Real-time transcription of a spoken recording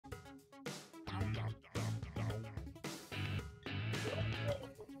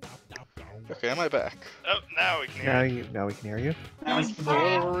Okay, am I back? Oh, now we can hear you. Now we can hear you. Now we For can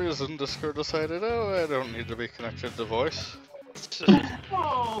whatever reason, Discord decided, oh, I don't need to be connected to voice.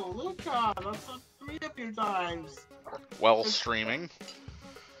 Oh, Luca, that's happened to me a few times. While streaming.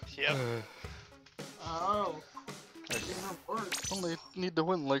 Yep. Oh. I Even worse. only need to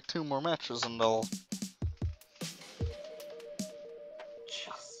win like 2 more matches and I'll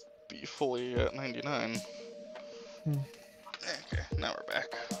Jeez. be fully at 99. Okay, now we're back.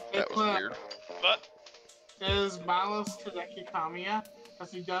 That was Clip. weird. But Is Malice Hideki Kamiya?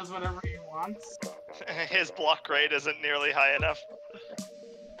 Because he does whatever he wants. his block rate isn't nearly high enough.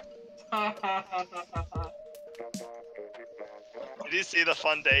 Did you see the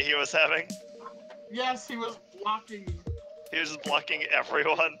fun day he was having? Yes, he was blocking. He was just blocking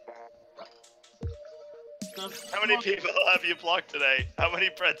everyone. How many people have you blocked today? How many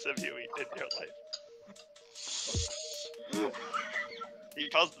breads have you eaten in your life? He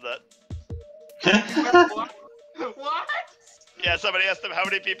posted that. What? Yeah, somebody asked him, how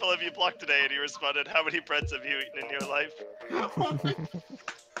many people have you blocked today? And he responded, how many breads have you eaten in your life?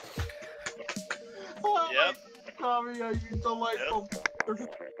 Yep. Kamiya, you delightful.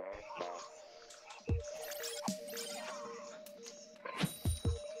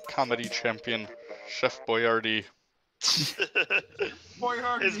 Comedy champion, Chef Boyardee.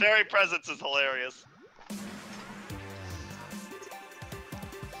 His very presence is hilarious.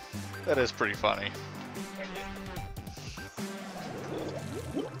 That is pretty funny.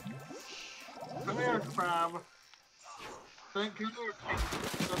 Come here, crab. Thank you.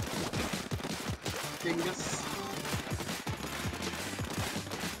 Dingus.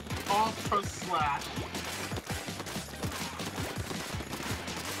 Ultra slash.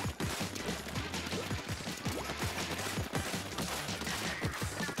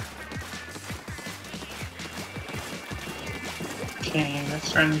 Okay,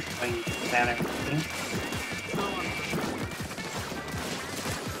 let's run like that everything.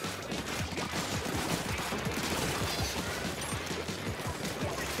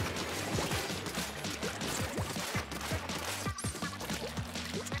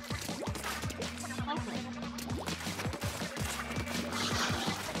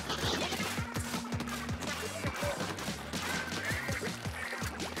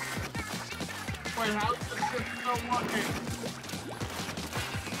 Wait, how's this shit still working?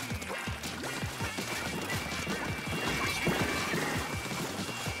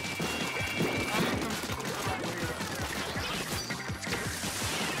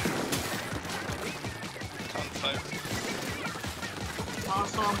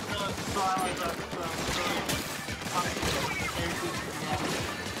 Also, I'm gonna try my best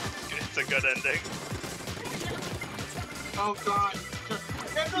It's a good ending. Oh god.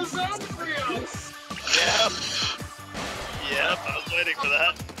 It was Trios! Yep. Yep, I was waiting for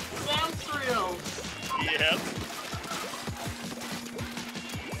that. Trios! Yep.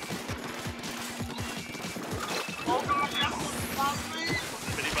 Oh god, yes! Must be!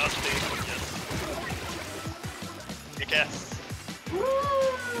 Mini boss beat, yes. Kick ass. Woo!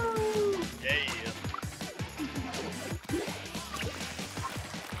 Yay.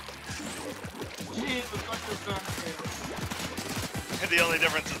 Jesus, like the Trios. The only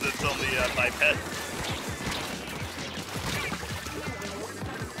difference is it's only biped.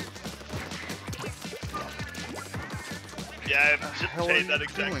 Yeah, I just made that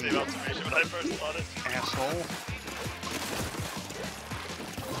exact same observation when I first thought it. Asshole.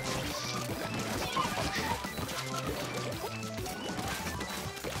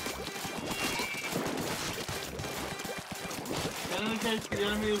 In any case, the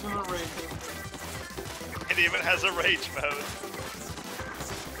enemy is in a rage. It even has a rage mode.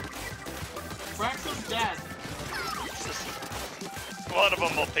 Rex is dead. One of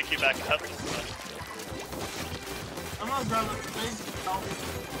them will pick you back up. I'm gonna grab it.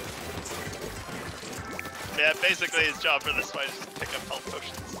 Yeah, basically his job for this fight is to pick up health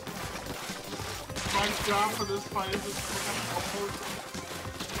potions. My job for this fight is just to pick up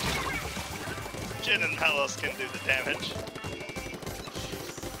a Jin and Palos can do the damage.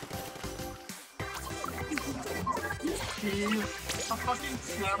 He's a fucking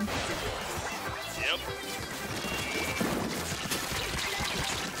champ. Yep.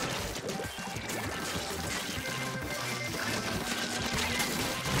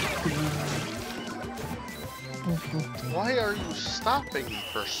 Why are you stopping,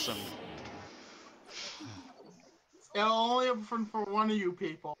 person? It'll only open for one of you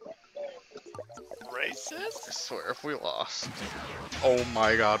people. Racist? I swear, if we lost... Oh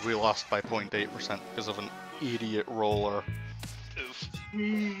my god, we lost by 0.8% because of an idiot roller. Oof.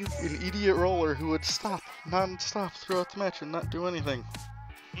 Jeez. An idiot roller who would stop non-stop throughout the match and not do anything.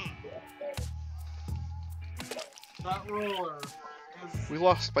 That roller is We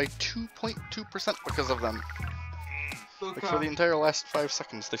lost by 2.2% because of them. Like for the Luca. entire last 5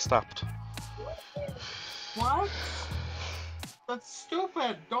 seconds, they stopped. What? That's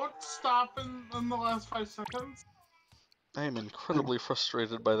stupid. Don't stop in the last 5 seconds. I am incredibly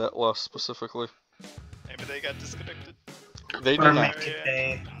frustrated by that loss specifically. Maybe they got disconnected. They Or did not. maybe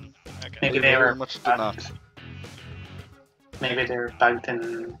they, Okay. maybe They they very were much did bugged. not. Maybe they were bugged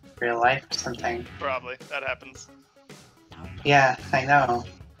in real life or something. Probably. That happens. Yeah, I know.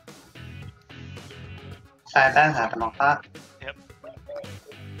 That happened a lot. Yep.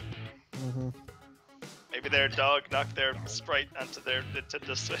 Mm-hmm. Maybe their dog knocked their sprite onto their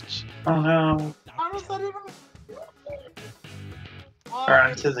Nintendo Switch. Oh no. How does that even? Oh, Or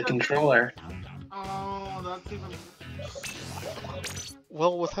onto the controller. Oh, that's even.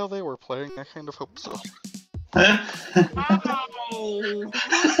 Well, with how they were playing, I kind of hope so. Ow!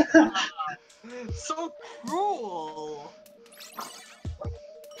 So cruel!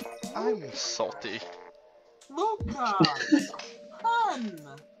 I'm salty. Luca! Hun!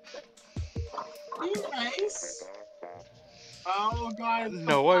 Be nice! Oh god.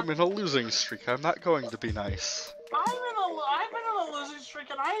 No, I'm in a losing streak. I'm not going to be nice. I've been in a losing streak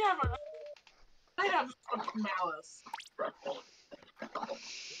and I have such malice.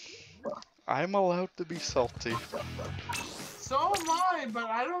 I'm allowed to be salty. So am I, but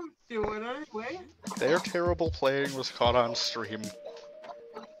I don't do it anyway. Their terrible playing was caught on stream.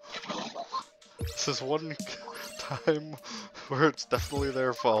 This is one time where it's definitely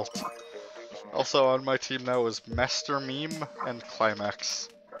their fault. Also on my team now is Master Meme and Climax.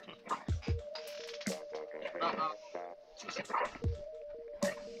 Uh-oh.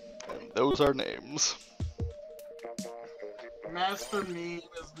 And those are names. Master Meme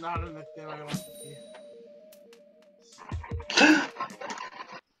is not a nickname I want to be.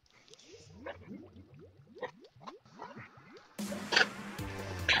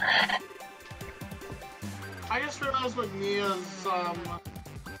 I just realized what Mia's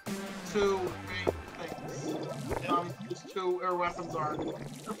two main things, his two air weapons are.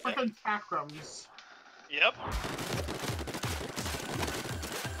 They're freaking chakrams. Yep.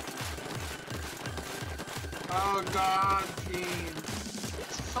 Oh god, Gene.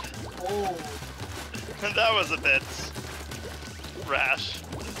 So cold. That was a bit rash.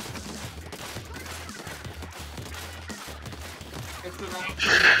 It's an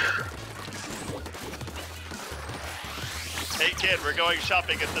actual. Hey kid, we're going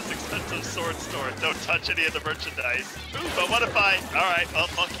shopping at this expensive sword store. Don't touch any of the merchandise. Ooh, but what if I... Alright, well,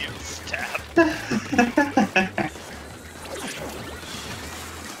 fuck you. Stab.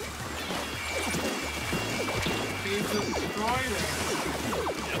 He destroyed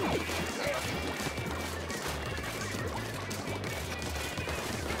it.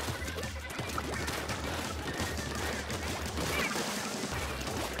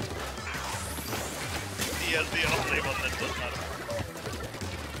 He is the only one that does not.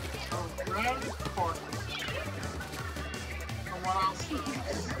 So grab the corner. And what else does?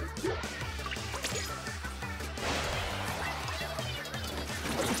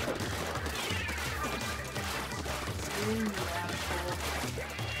 You asshole.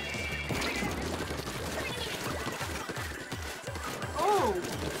 Oh!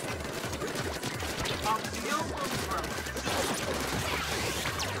 I'll deal with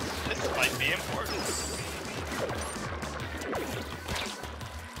This might be important.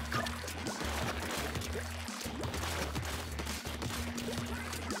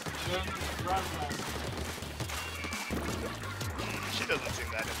 She doesn't seem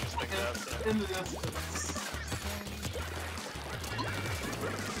that interesting though, so. in the distance.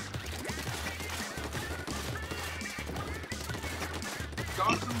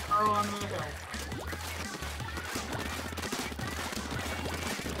 Dawson's Girl on the hill.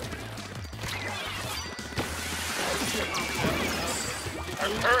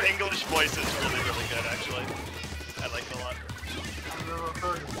 Her English voice is really, really good, actually. I like it a lot. I've never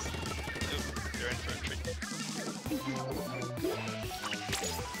heard it. Ooh, you're in for a treat.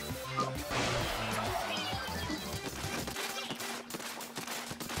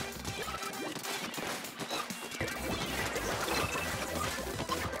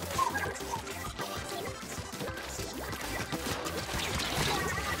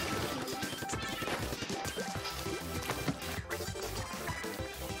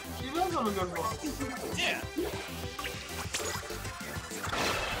 She does have a good voice. Yeah.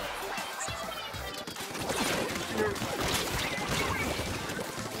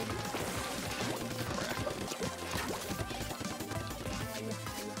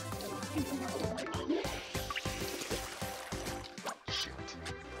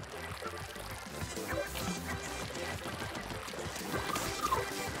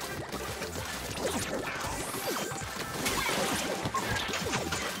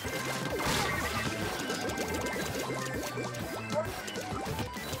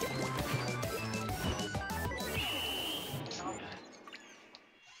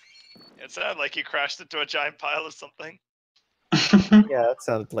 Sounded like you crashed into a giant pile of something. Yeah, that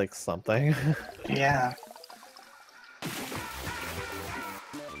sounded like something. Yeah.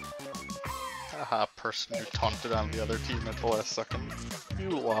 Haha, person who taunted on the other team at the last second.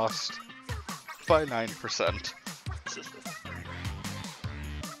 You lost by 9%.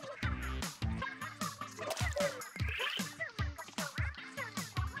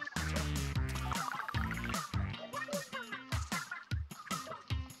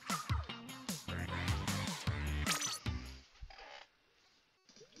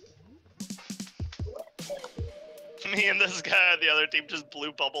 Me and this guy on the other team just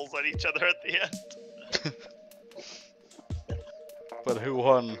blew bubbles at each other at the end. But who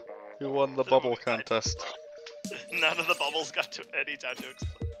won? Who won the bubble contest? None of the bubbles got to any time to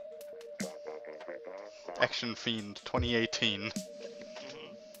explode. Action Fiend 2018.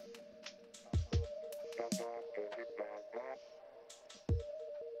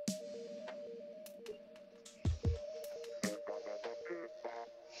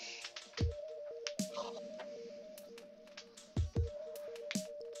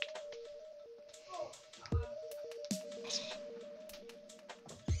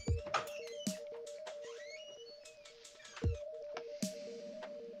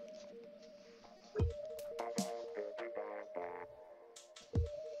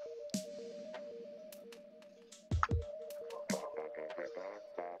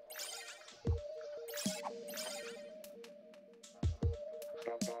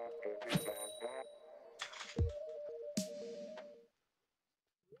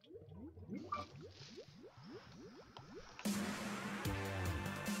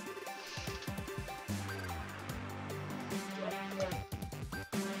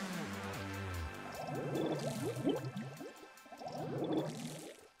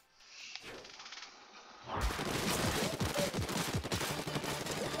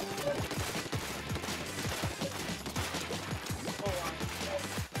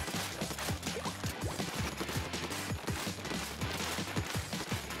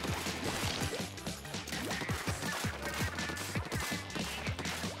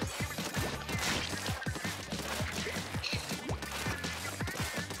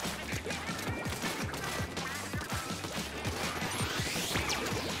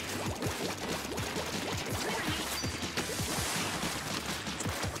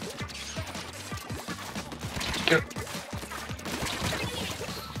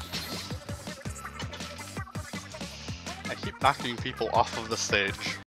 I keep knocking people off of the stage.